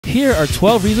Here are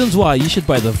 12 reasons why you should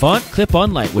buy the VONT Clip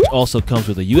On Light, which also comes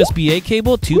with a USB-A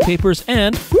cable, 2 papers,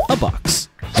 and a box.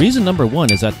 Reason number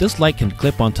 1 is that this light can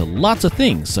clip onto lots of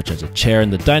things, such as a chair in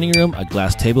the dining room, a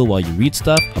glass table while you read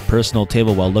stuff, a personal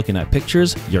table while looking at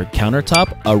pictures, your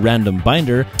countertop, a random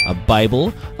binder, a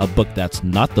Bible, a book that's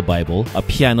not the Bible, a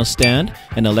piano stand,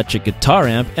 an electric guitar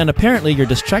amp, and apparently your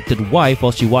distracted wife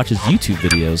while she watches YouTube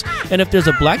videos. And if there's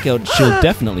a blackout, she'll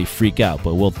definitely freak out,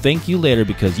 but we'll thank you later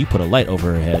because you put a light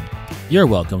over her head. You're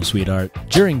welcome, sweetheart.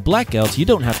 During blackouts, you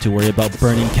don't have to worry about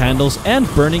burning candles and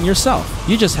burning yourself.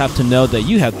 You just have to know that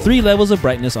you have 3 levels of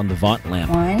brightness on the VONT lamp.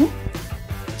 1,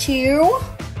 2,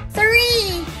 3.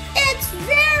 It's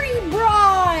very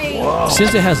bright! Whoa.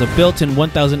 Since it has a built-in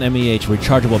 1000 mAh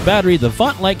rechargeable battery, the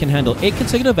VONT light can handle 8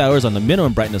 consecutive hours on the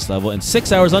minimum brightness level and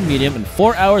 6 hours on medium and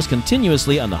 4 hours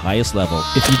continuously on the highest level.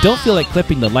 If you don't feel like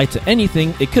clipping the light to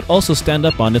anything, it could also stand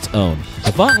up on its own.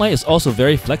 The VONT light is also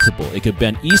very flexible. It could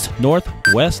bend east, north,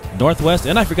 west, northwest,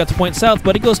 and I forgot to point south,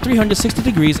 but it goes 360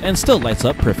 degrees and still lights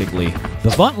up perfectly. The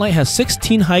VONT light has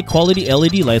 16 high-quality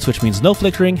LED lights, which means no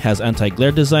flickering, has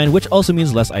anti-glare design, which also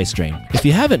means less eye strain. If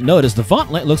you haven't noticed, the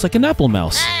VONT light looks like an Apple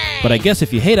mouse. But I guess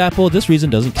if you hate Apple, this reason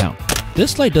doesn't count.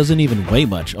 This light doesn't even weigh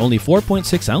much, only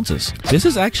 4.6 ounces. This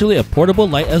is actually a portable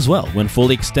light as well. When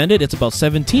fully extended, it's about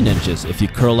 17 inches. If you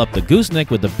curl up the gooseneck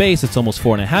with the base, it's almost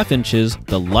 4.5 inches.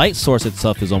 The light source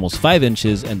itself is almost 5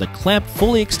 inches, and the clamp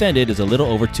fully extended is a little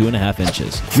over 2.5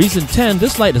 inches. Reason 10,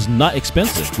 this light is not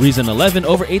expensive. Reason 11,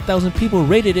 over 8,000 people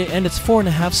rated it, and it's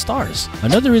 4.5 stars.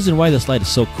 Another reason why this light is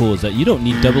so cool is that you don't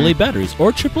need AA batteries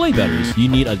or AAA batteries. You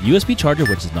need a USB charger,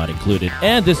 which is not included,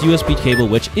 and this USB cable,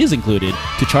 which is included,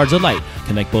 to charge the light.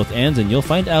 Connect both ends and you'll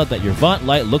find out that your VONT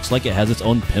light looks like it has its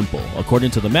own pimple.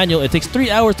 According to the manual, it takes 3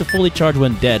 hours to fully charge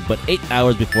when dead, but 8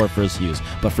 hours before first use.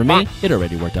 But for me, it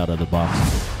already worked out of the box.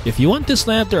 If you want this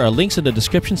lamp, there are links in the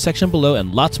description section below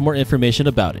and lots more information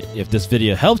about it. If this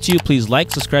video helped you, please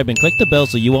like, subscribe, and click the bell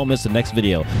so you won't miss the next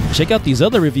video. Check out these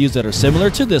other reviews that are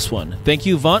similar to this one. Thank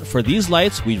you, VONT, for these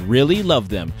lights. We really love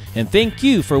them. And thank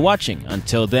you for watching.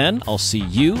 Until then, I'll see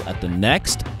you at the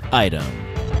next item.